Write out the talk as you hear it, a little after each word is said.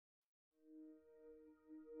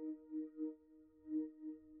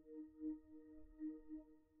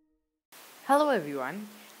Hello everyone.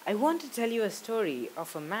 I want to tell you a story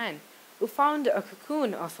of a man who found a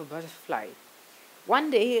cocoon of a butterfly. One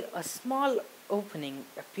day, a small opening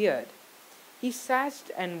appeared. He sat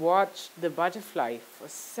and watched the butterfly for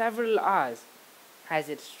several hours as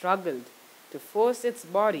it struggled to force its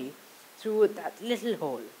body through that little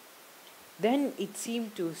hole. Then it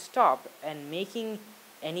seemed to stop and making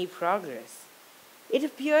any progress. It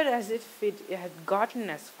appeared as if it had gotten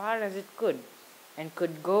as far as it could and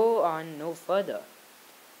could go on no further.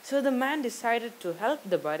 So the man decided to help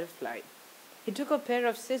the butterfly. He took a pair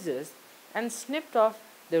of scissors and snipped off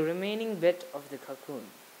the remaining bit of the cocoon.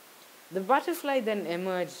 The butterfly then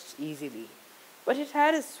emerged easily, but it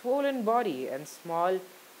had a swollen body and small,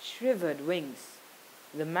 shriveled wings.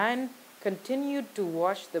 The man continued to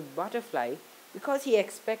watch the butterfly because he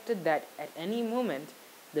expected that at any moment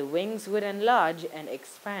the wings would enlarge and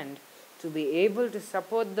expand to be able to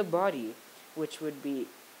support the body, which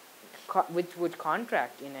would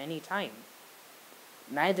contract in any time.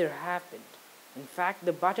 Neither happened. In fact,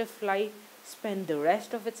 the butterfly spent the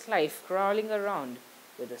rest of its life crawling around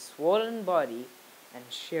with a swollen body and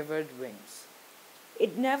shivered wings.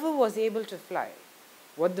 It never was able to fly.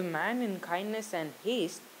 What the man in kindness and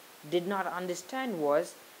haste did not understand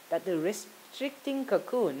was that the restricting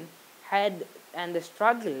cocoon had and the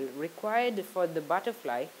struggle required for the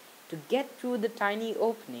butterfly to get through the tiny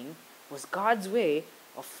opening was God's way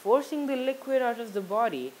of forcing the liquid out of the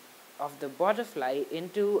body of the butterfly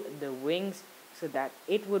into the wings so that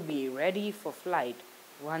it would be ready for flight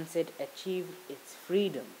once it achieved its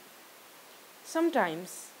freedom.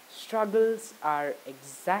 Sometimes struggles are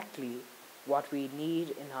exactly what we need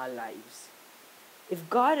in our lives. If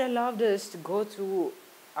God allowed us to go through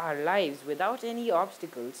our lives without any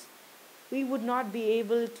obstacles, we would not be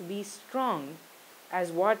able to be strong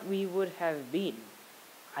as what we would have been.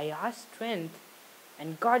 I asked strength,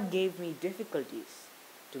 and God gave me difficulties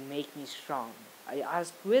to make me strong. I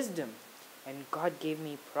asked wisdom, and God gave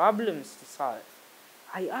me problems to solve.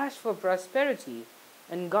 I asked for prosperity,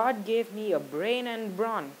 and God gave me a brain and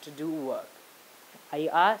brawn to do work. I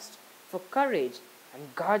asked for courage,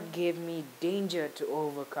 and God gave me danger to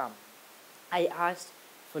overcome. I asked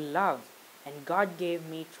for love, and God gave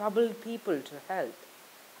me troubled people to help.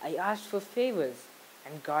 I asked for favors,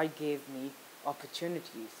 and God gave me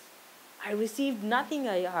opportunities. I received nothing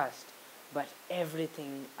I asked, but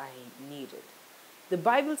everything I needed. The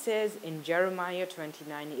Bible says in Jeremiah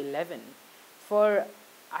 29:11, "For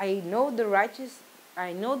I know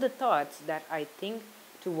the thoughts that I think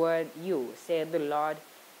toward you, saith the Lord,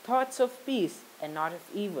 thoughts of peace and not of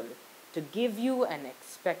evil, to give you an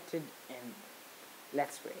expected end."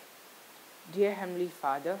 Let's pray. Dear Heavenly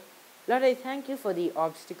Father, Lord, I thank you for the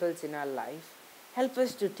obstacles in our life. Help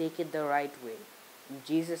us to take it the right way. In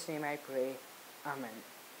Jesus' name I pray. Amen.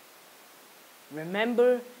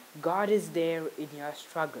 Remember, God is there in your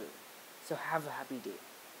struggle. So have a happy day.